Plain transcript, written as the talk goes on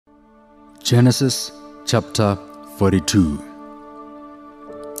Genesis chapter 42.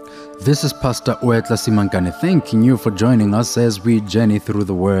 This is Pastor Simankane thanking you for joining us as we journey through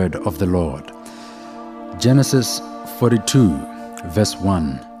the word of the Lord. Genesis 42, verse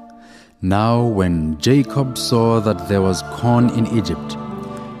 1. Now when Jacob saw that there was corn in Egypt,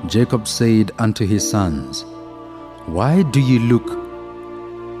 Jacob said unto his sons, Why do ye look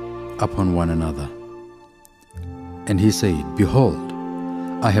upon one another? And he said, Behold,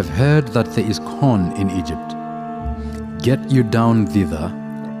 I have heard that there is corn in Egypt. Get you down thither,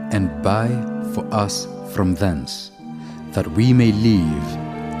 and buy for us from thence, that we may live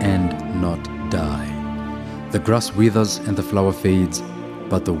and not die. The grass withers and the flower fades,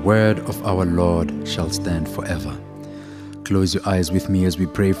 but the word of our Lord shall stand forever. Close your eyes with me as we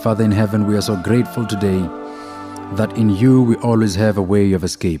pray. Father in heaven, we are so grateful today that in you we always have a way of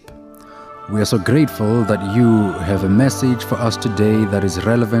escape. We are so grateful that you have a message for us today that is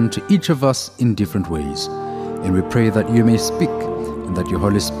relevant to each of us in different ways. And we pray that you may speak and that your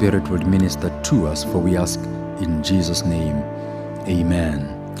Holy Spirit would minister to us, for we ask in Jesus' name.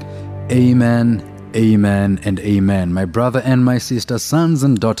 Amen. Amen. Amen and amen. My brother and my sister, sons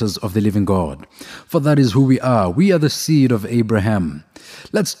and daughters of the living God. For that is who we are. We are the seed of Abraham.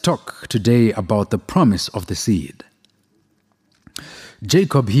 Let's talk today about the promise of the seed.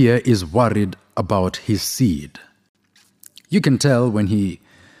 Jacob here is worried about his seed. You can tell when he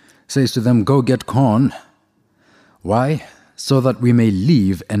says to them, Go get corn. Why? So that we may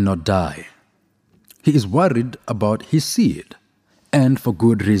live and not die. He is worried about his seed, and for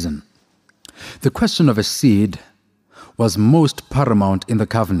good reason. The question of a seed was most paramount in the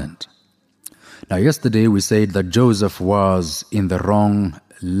covenant. Now, yesterday we said that Joseph was in the wrong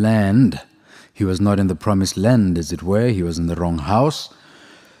land. He was not in the promised land, as it were. He was in the wrong house.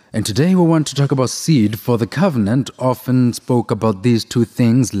 And today we want to talk about seed, for the covenant often spoke about these two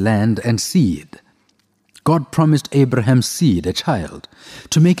things, land and seed. God promised Abraham seed, a child,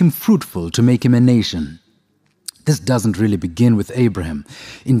 to make him fruitful, to make him a nation. This doesn't really begin with Abraham.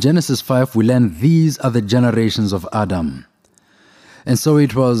 In Genesis 5, we learn these are the generations of Adam. And so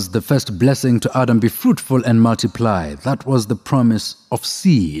it was the first blessing to Adam, be fruitful and multiply. That was the promise of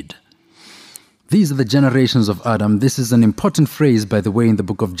seed. These are the generations of Adam. This is an important phrase, by the way, in the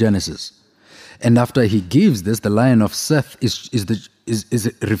book of Genesis. And after he gives this, the line of Seth is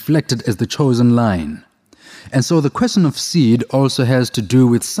reflected as the chosen line. And so the question of seed also has to do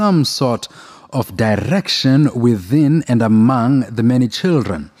with some sort of direction within and among the many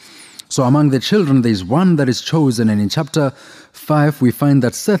children. So among the children, there is one that is chosen. And in chapter 5, we find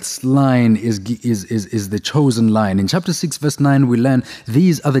that Seth's line is the chosen line. In chapter 6, verse 9, we learn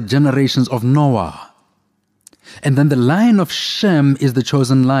these are the generations of Noah. And then the line of Shem is the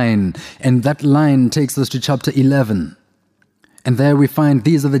chosen line. And that line takes us to chapter 11. And there we find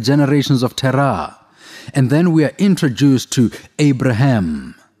these are the generations of Terah. And then we are introduced to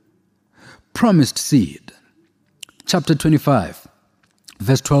Abraham, promised seed. Chapter 25.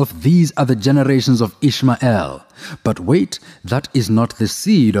 Verse 12, these are the generations of Ishmael. But wait, that is not the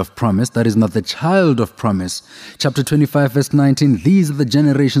seed of promise. That is not the child of promise. Chapter 25, verse 19, these are the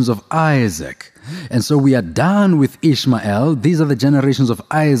generations of Isaac. And so we are done with Ishmael. These are the generations of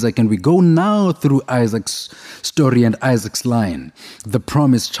Isaac. And we go now through Isaac's story and Isaac's line. The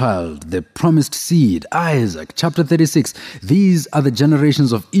promised child, the promised seed, Isaac. Chapter 36, these are the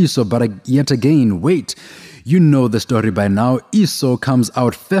generations of Esau. But yet again, wait. You know the story by now. Esau comes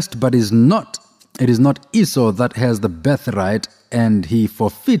out first, but it is not Esau that has the birthright, and he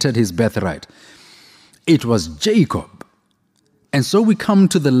forfeited his birthright. It was Jacob. And so we come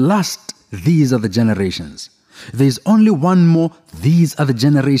to the last, these are the generations. There is only one more, these are the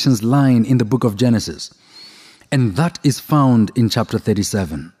generations line in the book of Genesis. And that is found in chapter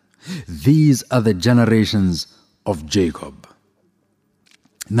 37. These are the generations of Jacob.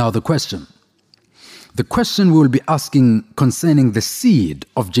 Now the question we will be asking concerning the seed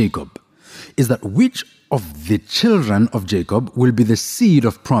of Jacob is that which of the children of Jacob will be the seed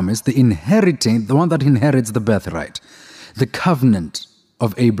of promise, the one that inherits the birthright, the covenant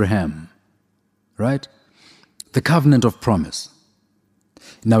of Abraham, right? The covenant of promise.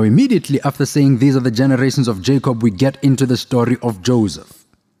 Now immediately after saying these are the generations of Jacob, we get into the story of Joseph.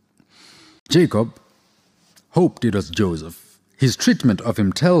 Jacob hoped it was Joseph. His treatment of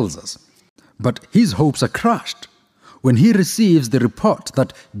him tells us. But his hopes are crushed when he receives the report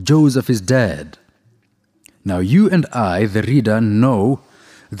that Joseph is dead. Now you and I, the reader, know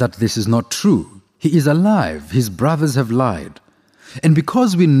that this is not true. He is alive. His brothers have lied. And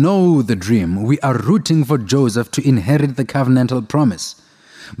because we know the dream, we are rooting for Joseph to inherit the covenantal promise.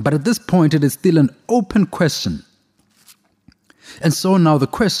 But at this point, it is still an open question. And so now the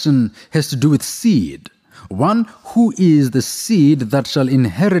question has to do with seed. One, who is the seed that shall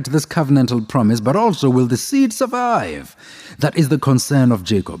inherit this covenantal promise, but also will the seed survive? That is the concern of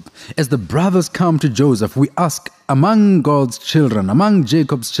Jacob. As the brothers come to Joseph, we ask, among God's children, among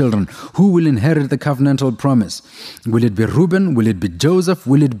Jacob's children, who will inherit the covenantal promise? Will it be Reuben? Will it be Joseph?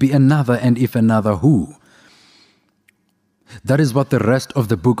 Will it be another? And if another, who? That is what the rest of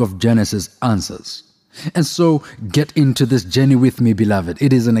the book of Genesis answers. And so get into this journey with me, beloved.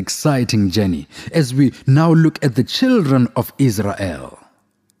 It is an exciting journey as we now look at the children of Israel.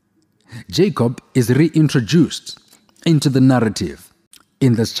 Jacob is reintroduced into the narrative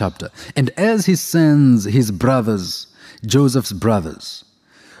in this chapter. And as he sends his brothers, Joseph's brothers,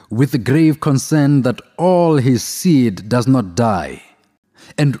 with the grave concern that all his seed does not die,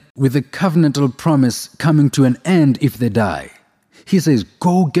 and with the covenantal promise coming to an end if they die, he says,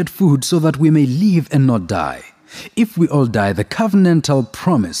 go get food so that we may live and not die. If we all die, the covenantal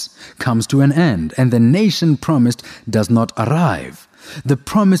promise comes to an end, and the nation promised does not arrive. The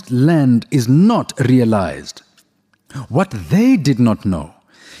promised land is not realized. What they did not know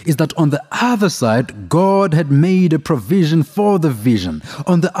is that on the other side, God had made a provision for the vision.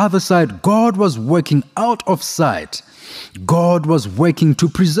 On the other side, God was working out of sight. God was working to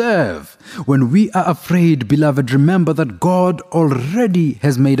preserve. When we are afraid, beloved, remember that God already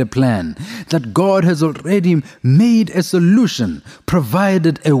has made a plan, that God has already made a solution,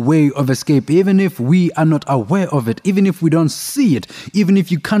 provided a way of escape, even if we are not aware of it, even if we don't see it, even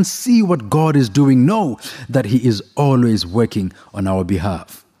if you can't see what God is doing, know that He is always working on our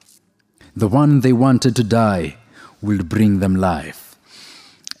behalf. The one they wanted to die will bring them life.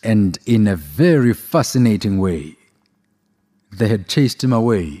 And in a very fascinating way, they had chased him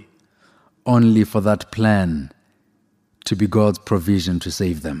away only for that plan to be God's provision to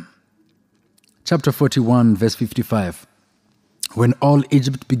save them. Chapter 41, verse 55. When all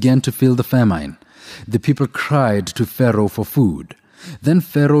Egypt began to feel the famine, the people cried to Pharaoh for food. Then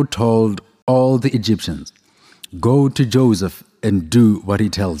Pharaoh told all the Egyptians, go to Joseph and do what he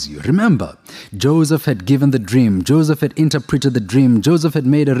tells you. Remember, Joseph had given the dream. Joseph had interpreted the dream. Joseph had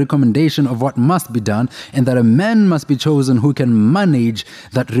made a recommendation of what must be done, and that a man must be chosen who can manage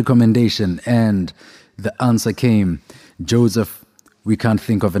that recommendation. And the answer came, Joseph, we can't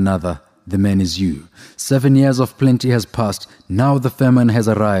think of another. The man is you. 7 years of plenty has passed. Now the famine has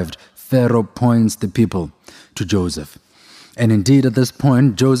arrived. Pharaoh points the people to Joseph. And indeed, at this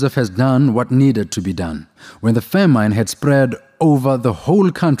point, Joseph has done what needed to be done. When the famine had spread over the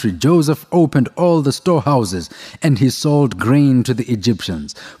whole country, Joseph opened all the storehouses and he sold grain to the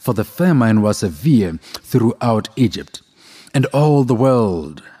Egyptians, for the famine was severe throughout Egypt. And all the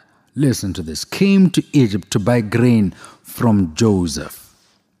world, listen to this, came to Egypt to buy grain from Joseph,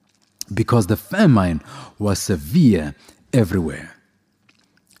 because the famine was severe everywhere.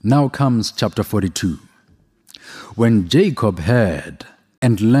 Now comes chapter 42. When Jacob heard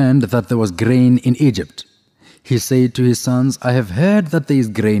and learned that there was grain in Egypt, he said to his sons, I have heard that there is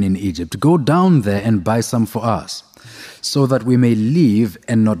grain in Egypt. Go down there and buy some for us, so that we may live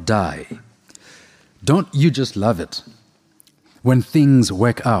and not die. Don't you just love it when things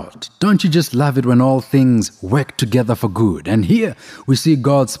work out? Don't you just love it when all things work together for good? And here we see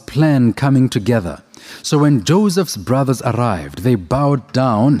God's plan coming together. So when Joseph's brothers arrived, they bowed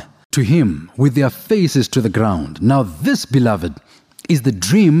down to him with their faces to the ground. Now this, beloved, is the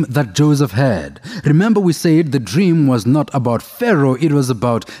dream that Joseph had. Remember, we said the dream was not about Pharaoh, it was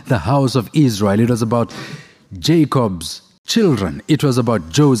about the house of Israel. It was about Jacob's children. It was about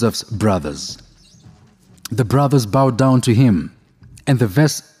Joseph's brothers. The brothers bowed down to him. And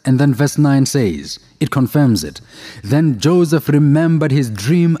then verse 9 says, it confirms it. Then Joseph remembered his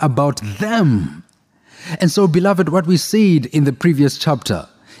dream about them. And so, beloved, what we said in the previous chapter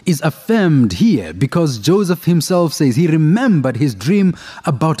is affirmed here, because Joseph himself says he remembered his dream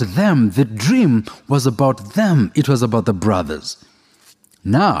about them. The dream was about them. It was about the brothers.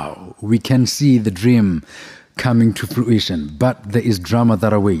 Now we can see the dream coming to fruition, but there is drama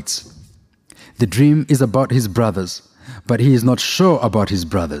that awaits. The dream is about his brothers, but he is not sure about his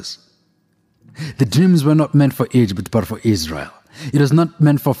brothers. The dreams were not meant for Egypt, but for Israel. It was not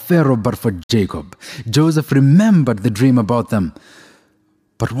meant for Pharaoh, but for Jacob. Joseph remembered the dream about them.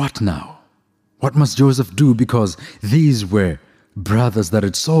 But what now? What must Joseph do, because these were brothers that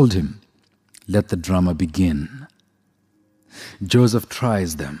had sold him? Let the drama begin. Joseph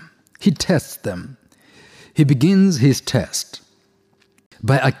tries them. He tests them. He begins his test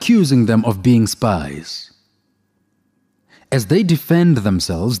by accusing them of being spies. As they defend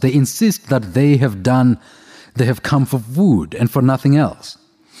themselves, they insist that they have come for food and for nothing else.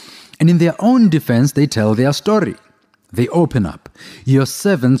 And in their own defense, they tell their story. They open up. Your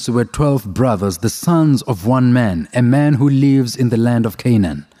servants were 12 brothers, the sons of one man, a man who lives in the land of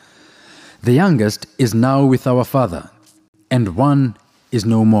Canaan. The youngest is now with our father, and one is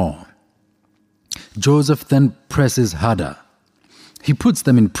no more." Joseph then presses harder. He puts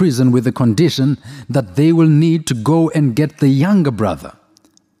them in prison with the condition that they will need to go and get the younger brother.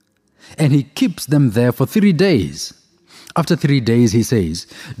 And he keeps them there for 3 days. After 3 days, he says,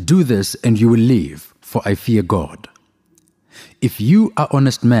 "Do this and you will live, for I fear God. If you are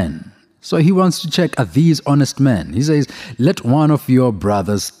honest men," so he wants to check, are these honest men? He says, "Let one of your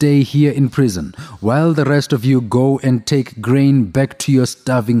brothers stay here in prison, while the rest of you go and take grain back to your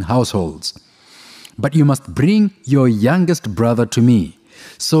starving households. But you must bring your youngest brother to me,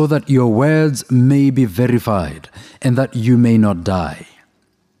 so that your words may be verified, and that you may not die."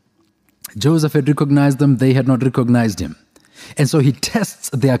 Joseph had recognized them, they had not recognized him. And so he tests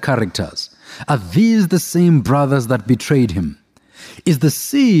their characters. Are these the same brothers that betrayed him? Is the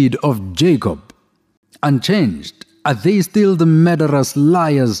seed of Jacob unchanged? Are they still the murderous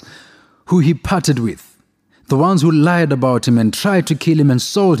liars who he parted with? The ones who lied about him and tried to kill him and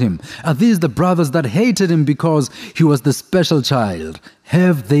sold him? Are these the brothers that hated him because he was the special child?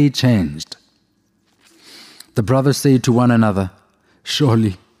 Have they changed? The brothers say to one another,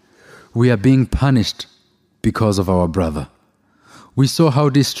 "Surely we are being punished because of our brother. We saw how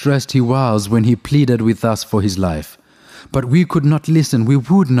distressed he was when he pleaded with us for his life. But we could not listen, we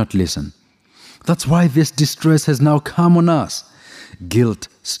would not listen. That's why this distress has now come on us." Guilt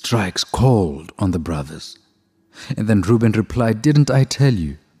strikes cold on the brothers. And then Reuben replied, "Didn't I tell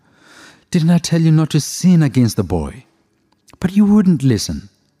you? Didn't I tell you not to sin against the boy? But you wouldn't listen."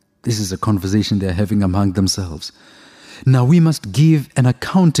 This is a conversation they're having among themselves. "Now we must give an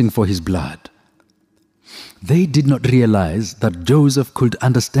accounting for his blood." They did not realize that Joseph could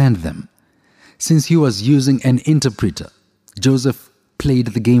understand them. Since he was using an interpreter, Joseph played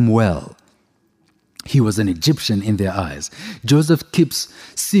the game well. He was an Egyptian in their eyes. Joseph keeps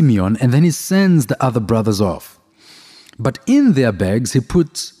Simeon and then he sends the other brothers off. But in their bags, he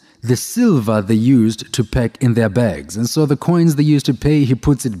puts the silver they used to pack in their bags. And so the coins they used to pay, he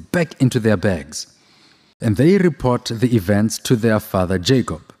puts it back into their bags. And they report the events to their father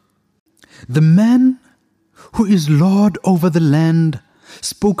Jacob. "The man who is Lord over the land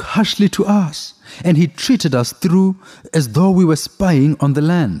spoke harshly to us, and he treated us through as though we were spying on the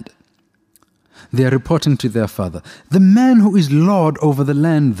land." They are reporting to their father, the man who is Lord over the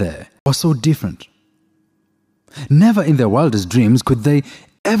land there was so different. Never in their wildest dreams could they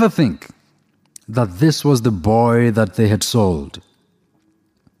ever think that this was the boy that they had sold.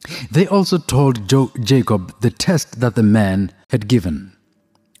 They also told Jacob the test that the man had given.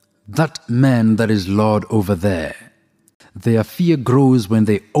 That man that is Lord over there. Their fear grows when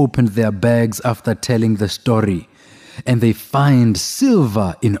they opened their bags after telling the story, and they find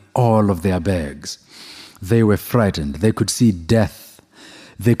silver in all of their bags. They were frightened. They could see death.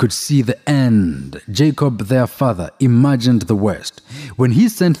 They could see the end. Jacob, their father, imagined the worst. When he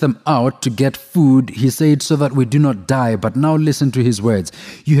sent them out to get food, he said, "So that we do not die." But now listen to his words.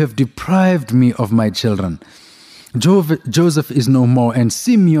 "You have deprived me of my children. Joseph is no more, and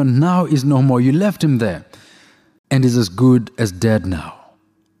Simeon now is no more. You left him there, and is as good as dead now.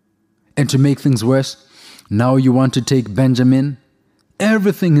 And to make things worse, now you want to take Benjamin?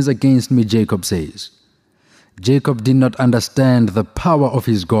 Everything is against me," Jacob says. Jacob did not understand the power of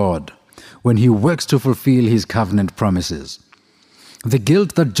his God when he works to fulfill his covenant promises. The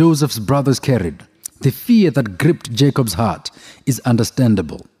guilt that Joseph's brothers carried, the fear that gripped Jacob's heart, is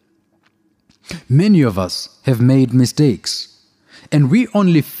understandable. Many of us have made mistakes, and we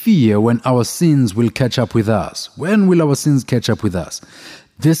only fear when our sins will catch up with us. When will our sins catch up with us?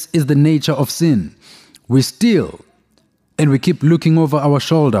 This is the nature of sin. We steal, and we keep looking over our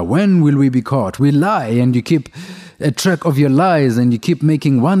shoulder. When will we be caught? We lie, and you keep a track of your lies, and you keep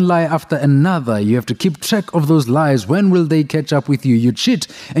making one lie after another. You have to keep track of those lies. When will they catch up with you? You cheat,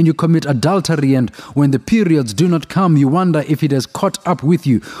 and you commit adultery, and when the periods do not come, you wonder if it has caught up with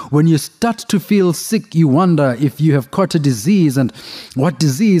you. When you start to feel sick, you wonder if you have caught a disease, and what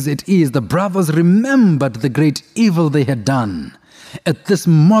disease it is. The brothers remembered the great evil they had done. At this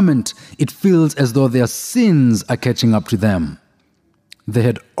moment, it feels as though their sins are catching up to them. They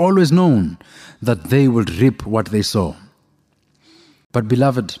had always known that they would reap what they sow. But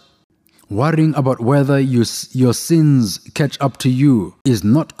beloved, worrying about whether your sins catch up to you is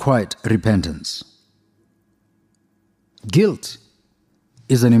not quite repentance. Guilt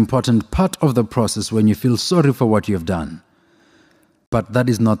is an important part of the process when you feel sorry for what you have done. But that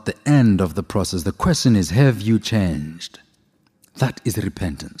is not the end of the process. The question is, have you changed? That is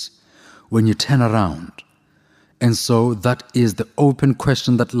repentance. When you turn around And so that is the open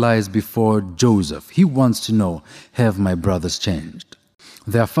question that lies before Joseph. He wants to know, have my brothers changed?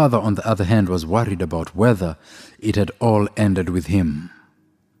 Their father, on the other hand, was worried about whether it had all ended with him.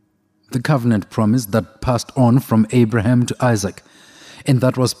 The covenant promise that passed on from Abraham to Isaac, and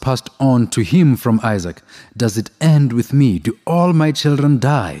that was passed on to him from Isaac, does it end with me? Do all my children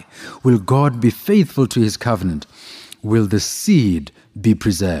die? Will God be faithful to his covenant? Will the seed be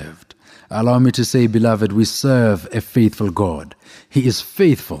preserved? Allow me to say, beloved, we serve a faithful God. He is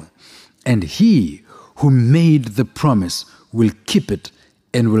faithful, and he who made the promise will keep it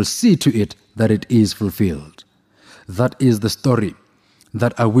and will see to it that it is fulfilled. That is the story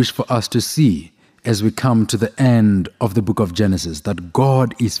that I wish for us to see as we come to the end of the book of Genesis, that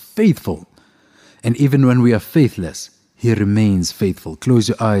God is faithful, and even when we are faithless, he remains faithful. Close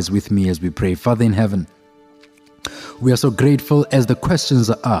your eyes with me as we pray. Father in heaven, we are so grateful as the questions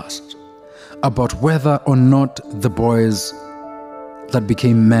are asked about whether or not the boys that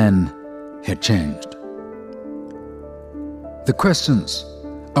became men had changed. The questions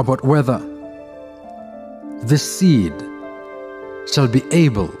about whether this seed shall be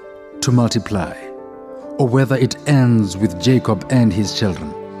able to multiply, or whether it ends with Jacob and his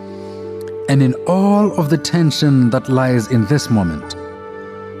children. And in all of the tension that lies in this moment,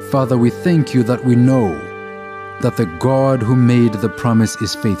 Father, we thank you that we know that the God who made the promise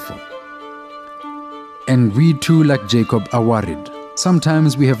is faithful. And we too, like Jacob, are worried.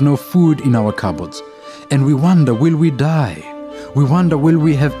 Sometimes we have no food in our cupboards, and we wonder, will we die? We wonder, will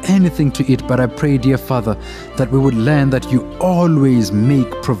we have anything to eat? But I pray, dear Father, that we would learn that you always make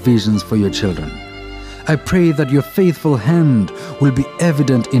provisions for your children. I pray that your faithful hand will be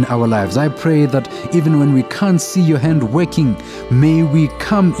evident in our lives. I pray that even when we can't see your hand working, may we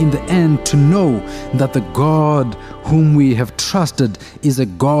come in the end to know that the God whom we have trusted is a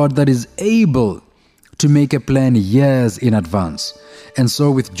God that is able to make a plan years in advance. And so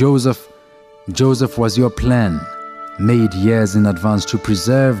with Joseph was your plan made years in advance to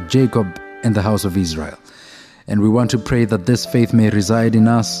preserve Jacob and the house of Israel. And we want to pray that this faith may reside in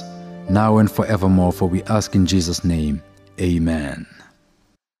us now and forevermore, for we ask in Jesus' name. Amen.